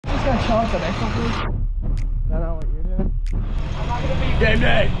just gonna chill at the next one, please? Is that not what you're doing? I'm not gonna be game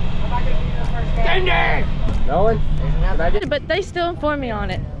day. I'm not gonna be in the first game. Game day. No one? But they still inform me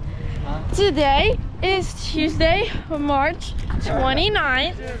on it. Today is Tuesday, March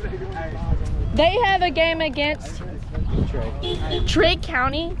 29th. They have a game against Trigg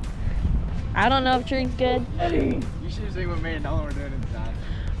County. I don't know if Trigg's good. You should have seen what me and Nolan were doing inside.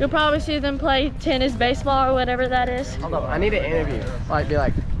 You'll probably see them play tennis, baseball, or whatever that is. Hold up, I need an interview. Like, be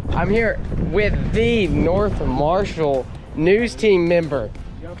like, I'm here with the North Marshall news team member.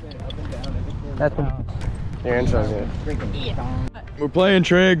 That's your intro's it. We're playing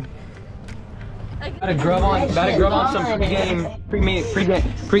Trigg. Gotta grub on some pre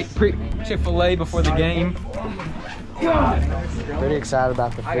Chick-fil-A before the game. Pretty excited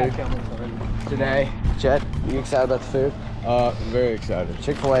about the food today. Jet, you excited about the food? Very excited.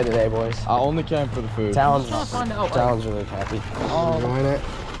 Chick-fil-A today, boys. I only came for the food. Talon's really happy. Enjoying it.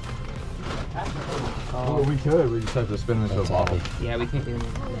 Oh, we could. We just have to spin into a bottle. Yeah, we can't do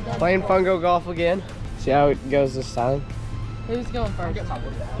that. Playing Fungo golf again. See how it goes this time. Who's going first?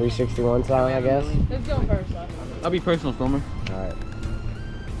 361 style, I guess. Who's going first? I'll be personal filmer. All right.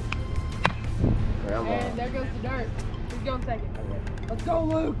 And there goes the dirt. Who's going second? Let's go,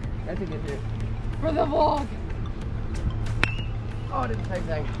 Luke. That's a good hit. For the vlog. Oh, I did the same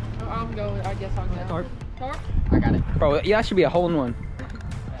thing. I'm going. I guess I'm going. Tarp. Tarp? I got it. Bro, yeah, that should be a hole in one.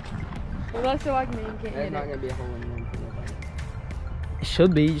 Well, that's so like me. You can't There's hit not it. going to be a hole in one. It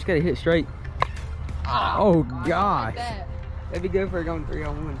should be. You just gotta hit it straight. Oh gosh. That'd be good for going 3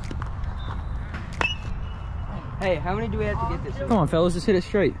 on 1. Hey, how many do we have to get this? Come on, fellas, just hit it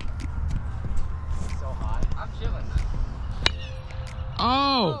straight. So hot. I'm chilling.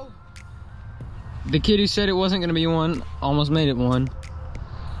 Oh! The kid who said it wasn't gonna be one almost made it one.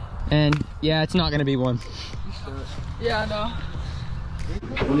 And yeah, it's not gonna be one. Yeah, I know.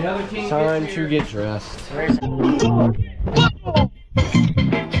 Time to get dressed.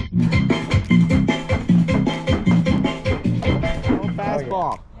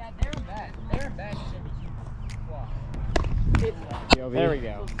 Fastball. Yeah, they're bad. They're bad. There we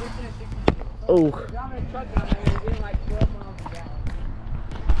go. Oh.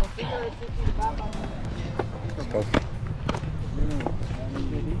 Let's go.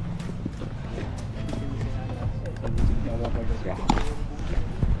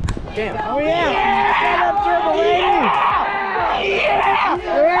 Damn. Oh yeah! Stand up, triple lady!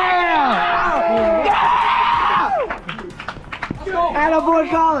 Yeah! Attaboy,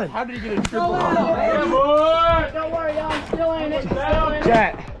 Colin! How did you get a triple? Don't worry, y'all. I'm still in it.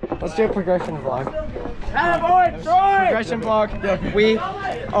 Jet, let's do a progression vlog. Attaboy, Troy! Progression vlog.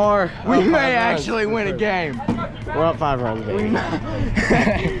 We may actually win a game. We're up 5 runs, baby.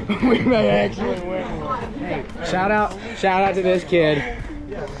 We may actually win one. Hey, shout out to this kid.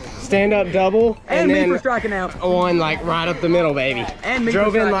 Stand up double And me then for striking out. one like right up the middle, baby. And me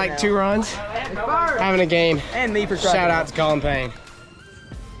Drove for in striking like out. 2 runs. Having a game. And me for striking Shout out to Colin Payne.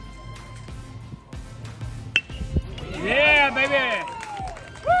 Yeah, baby!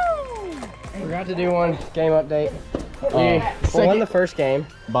 We got to do one game update. We won the first game.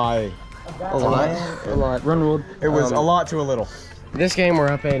 By a lot. A lot. Run ruled. It was a lot to a little. This game we're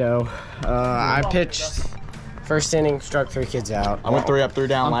up 8-0. I pitched first inning, struck 3 kids out. I went 3 up, 3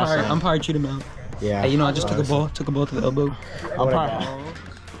 down last time. Umpire chewed him out. Yeah. Hey, you know, I just took a ball to the elbow. Umpire.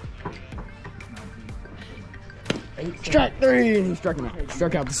 Strike 3 and he struck him out.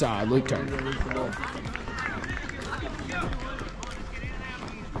 Struck out the side. Luke Turner.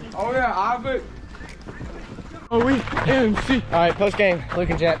 Oh yeah, I'll be. All right, post game, Luke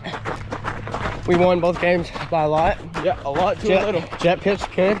and Jet. We won both games by a lot. Yeah, a lot to a little. Jet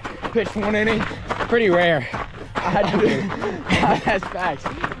pitched good. Pitched 1 inning. Pretty rare. I had to do. That's facts.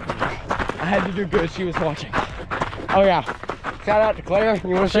 I had to do good. She was watching. Oh yeah. Shout out to Claire. You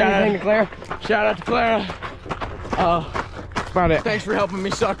want to say Shout out. anything to Claire? Shout out to Clara. That's about it. Thanks for helping me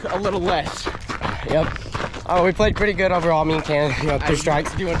suck a little less. Yep. Oh, we played pretty good overall. Me and Ken, 3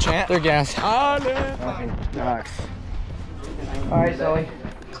 strikes. Do you want to chant? 3 gas. Nice. All right, Sully.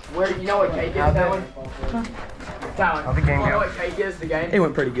 Where you know what cake is that one? Tyler, How'd the game you know go? what cake is the game? It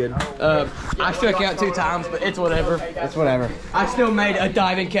went pretty good. I struck out 2 times, but it's whatever. It's whatever. I still made a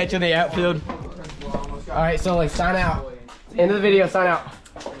diving catch in the outfield. All right, Sully, sign out. End of the video, sign out.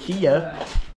 Kia.